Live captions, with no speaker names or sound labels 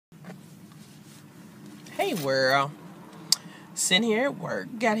Hey world, sitting here at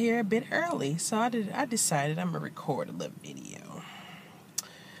work, got here a bit early, so I decided I'm gonna record a little video.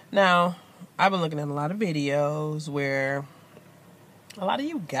 Now, I've been looking at a lot of videos where a lot of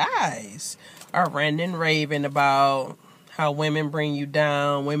you guys are ranting and raving about how women bring you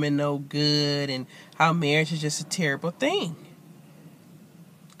down, women no good, and how marriage is just a terrible thing.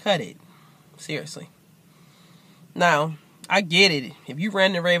 Cut it. Seriously. Now, I get it. If you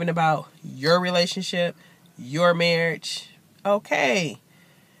ranting and raving about your relationship, your marriage, okay.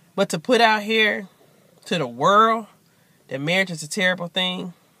 But to put out here to the world that marriage is a terrible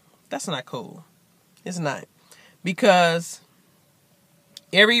thing, that's not cool. It's not. Because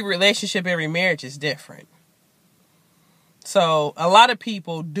every relationship, every marriage is different. So a lot of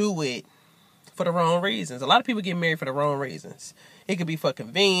people do it for the wrong reasons. A lot of people get married for the wrong reasons. It could be for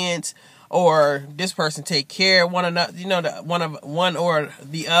convenience, or this person take care of one another, one or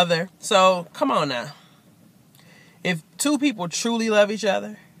the other. So come on now. If two people truly love each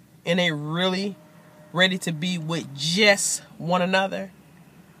other and they really ready to be with just one another,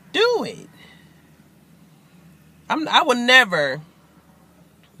 do it. I would never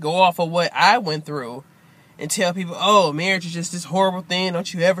go off of what I went through and tell people, oh, marriage is just this horrible thing,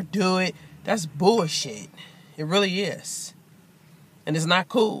 don't you ever do it. That's bullshit. It really is. And it's not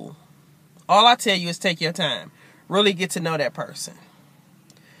cool. All I tell you is take your time. Really get to know that person.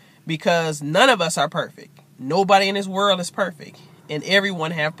 Because none of us are perfect. Nobody in this world is perfect. And everyone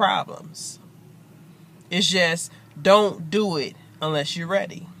have problems. It's just, don't do it unless you're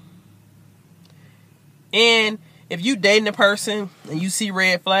ready. And if you dating a person and you see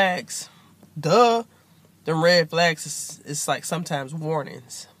red flags, them red flags is like sometimes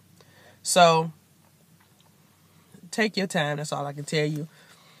warnings. So, take your time. That's all I can tell you.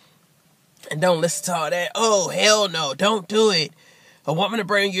 And don't listen to all that. Oh, hell no. Don't do it. A woman to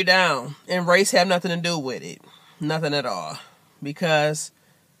bring you down. And race have nothing to do with it. Nothing at all. Because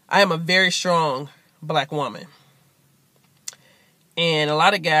I am a very strong black woman. And a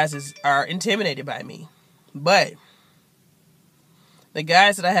lot of guys are intimidated by me. But the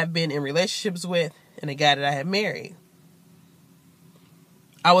guys that I have been in relationships with and the guy that I have married,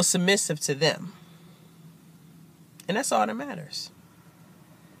 I was submissive to them. And that's all that matters.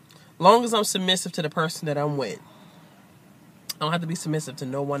 Long as I'm submissive to the person that I'm with, I don't have to be submissive to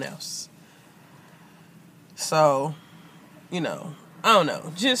no one else. So, I don't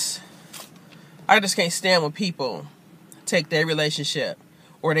know. I just can't stand when people take their relationship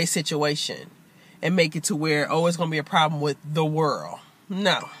or their situation and make it to where, it's going to be a problem with the world.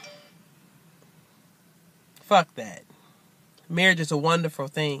 No. Fuck that. Marriage is a wonderful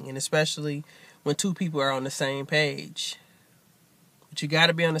thing, and especially when two people are on the same page. But you got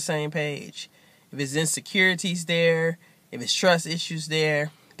to be on the same page. If it's insecurities there, if it's trust issues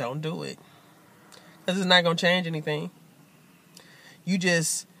there, don't do it. Because it's not going to change anything. You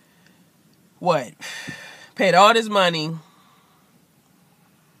just, paid all this money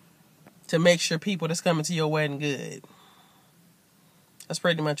to make sure people that's coming to your wedding good. That's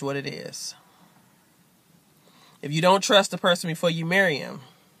pretty much what it is. If you don't trust the person before you marry him,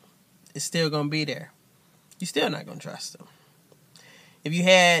 it's still going to be there. You're still not going to trust them. If you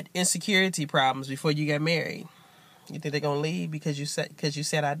had insecurity problems before you got married, you think they're going to leave because you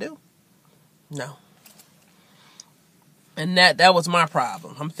said I do? No. And that was my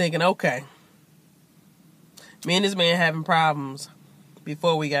problem. I'm thinking, okay, me and this man having problems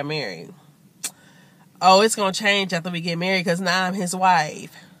before we got married. Oh, it's going to change after we get married because now I'm his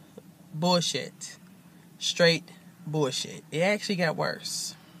wife. Bullshit. Straight bullshit. It actually got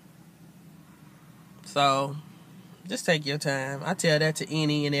worse. So, just take your time. I tell that to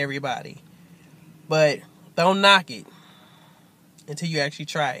any and everybody. But don't knock it until you actually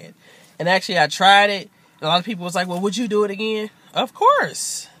try it. And actually, I tried it. And a lot of people was like, well, would you do it again? Of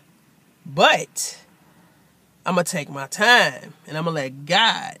course. But I'm going to take my time. And I'm going to let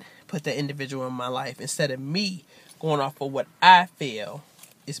God put that individual in my life instead of me going off of what I feel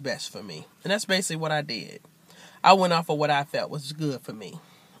is best for me. And that's basically what I did. I went off of what I felt was good for me.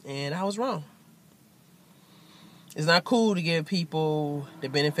 And I was wrong. It's not cool to give people the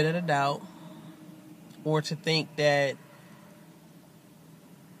benefit of the doubt or to think that,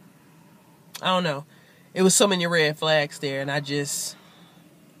 I don't know, it was so many red flags there and I just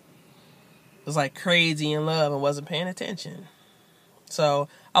was like crazy in love and wasn't paying attention. So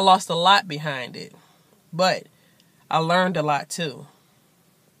I lost a lot behind it, but I learned a lot too.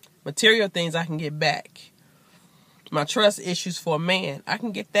 Material things I can get back. My trust issues for a man, I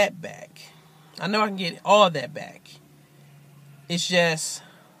can get that back. I know I can get all that back. It's just,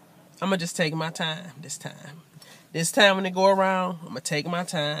 I'm going to just take my time this time. This time when they go around, I'm going to take my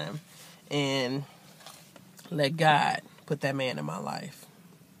time and let God put that man in my life.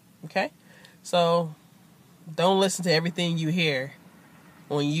 Okay? So, don't listen to everything you hear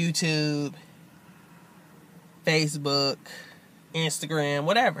on YouTube, Facebook, Instagram,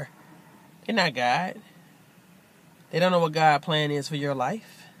 whatever. They're not God. They don't know what God's plan is for your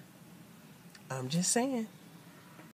life. I'm just saying.